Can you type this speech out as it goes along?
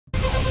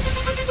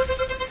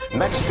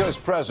Mexico's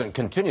president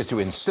continues to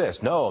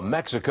insist, no,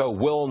 Mexico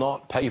will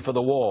not pay for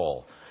the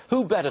wall.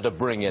 Who better to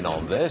bring in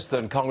on this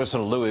than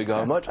Congressman Louie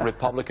Gohmert,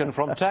 Republican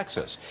from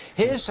Texas?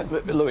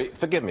 Louie,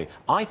 forgive me,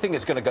 I think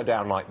it's going to go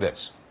down like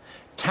this.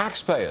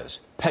 Taxpayers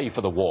pay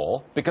for the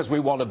wall because we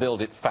want to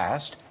build it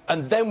fast,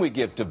 and then we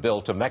give the bill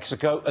to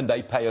Mexico and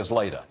they pay us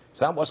later. Is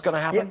that what's going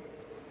to happen?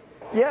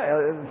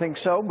 Yeah, I think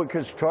so,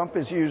 because Trump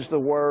has used the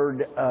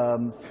word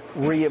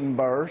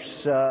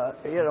reimburse.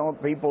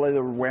 People that are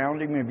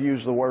around him have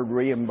used the word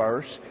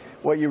reimburse.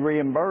 Well, you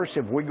reimburse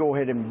if we go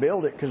ahead and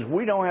build it, because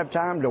we don't have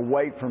time to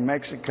wait for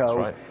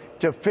Mexico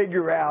to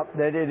figure out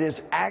that it is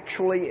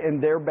actually in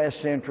their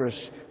best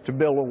interest to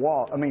build a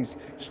wall. I mean,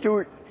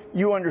 Stuart,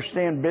 you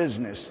understand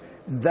business.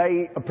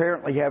 They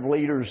apparently have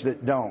leaders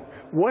that don't.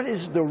 What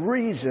is the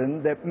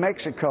reason that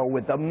Mexico,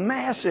 with the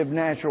massive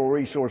natural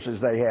resources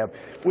they have,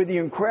 with the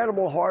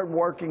incredible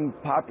hardworking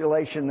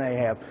population they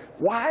have,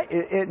 why,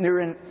 and they're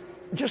in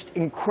just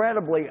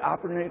incredibly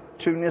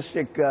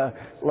opportunistic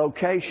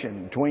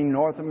location between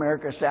North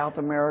America, South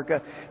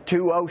America,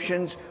 two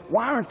oceans.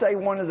 Why aren't they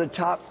one of the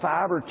top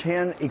 5 or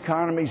 10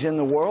 economies in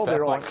the world?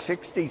 They're like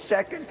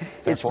 62nd.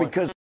 It's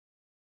because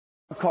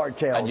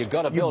cartels. And you've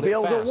got to build it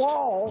fast. A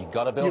wall. You've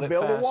got to build it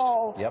fast. You build a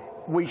wall. Yep.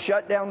 We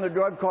shut down the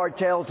drug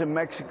cartels, and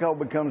Mexico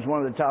becomes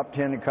one of the top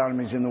 10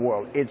 economies in the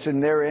world. It's in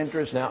their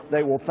interest. Now,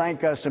 they will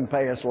thank us and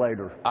pay us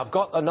later. I've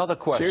got another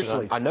question.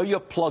 Seriously. I know you're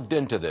plugged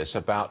into this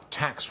about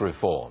tax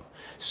reform.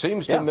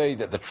 Seems to me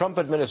that the Trump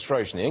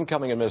administration, the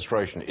incoming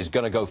administration, is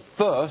going to go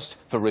first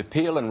for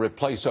repeal and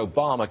replace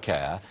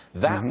Obamacare.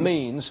 That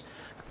means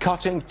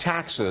cutting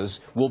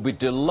taxes will be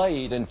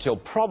delayed until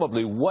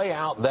probably way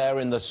out there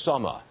in the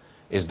summer.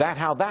 Is that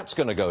how that's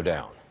going to go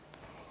down?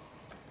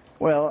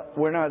 Well,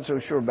 we're not so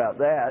sure about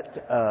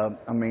that.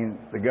 I mean,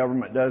 the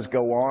government does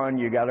go on.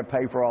 You got to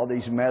pay for all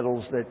these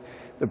medals that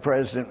the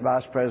president and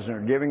vice president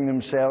are giving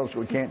themselves.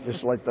 We can't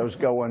just let those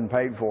go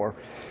unpaid for.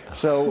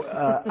 So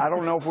I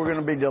don't know if we're going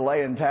to be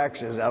delaying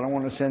taxes. I don't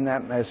want to send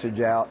that message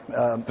out.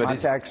 My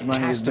tax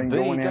money has been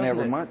going in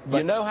every month.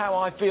 You know how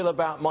I feel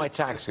about my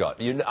tax cut.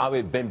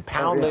 I've been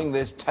pounding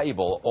this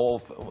table all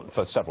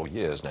for several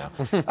years now.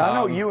 I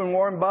know you and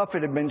Warren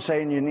Buffett have been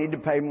saying you need to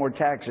pay more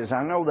taxes.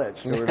 I know that,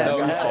 Stuart.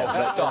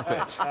 Stop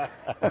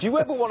it. Do you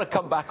ever want to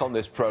come back on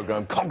this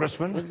program,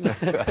 Congressman?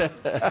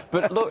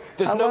 But look,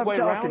 there's no way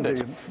around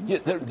it.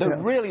 There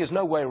really is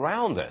no way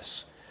around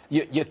this.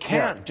 You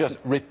can't just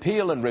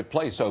repeal and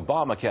replace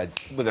Obamacare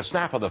with a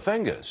snap of the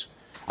fingers.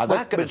 And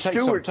that's going to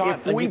take some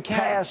time.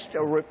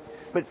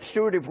 But,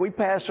 Stuart, if we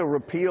pass a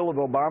repeal of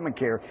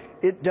Obamacare,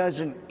 it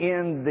doesn't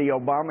end the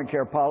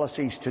Obamacare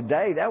policies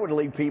today. That would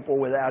leave people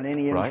without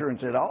any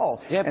insurance at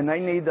all. Yep. And they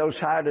need those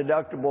high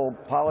deductible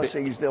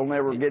policies they'll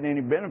never get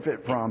any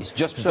benefit from. It's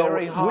just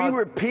very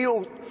hard.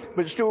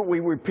 But, Stuart, we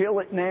repeal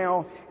it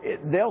now.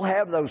 They'll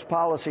have those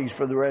policies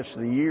for the rest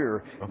of the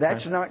year. Okay.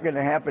 That's not going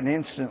to happen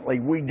instantly.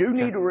 We do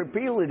need to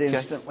repeal it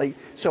instantly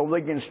so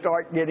they can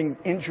start getting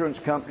insurance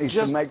companies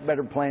to make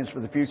better plans for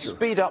the future.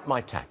 Speed up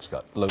my tax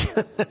cut, Louie.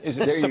 Is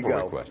it a simple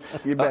request?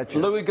 You betcha.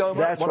 Louie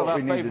Gohmert, one of our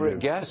favorite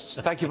guests.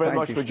 Thank you very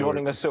much for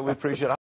joining us, so we appreciate it.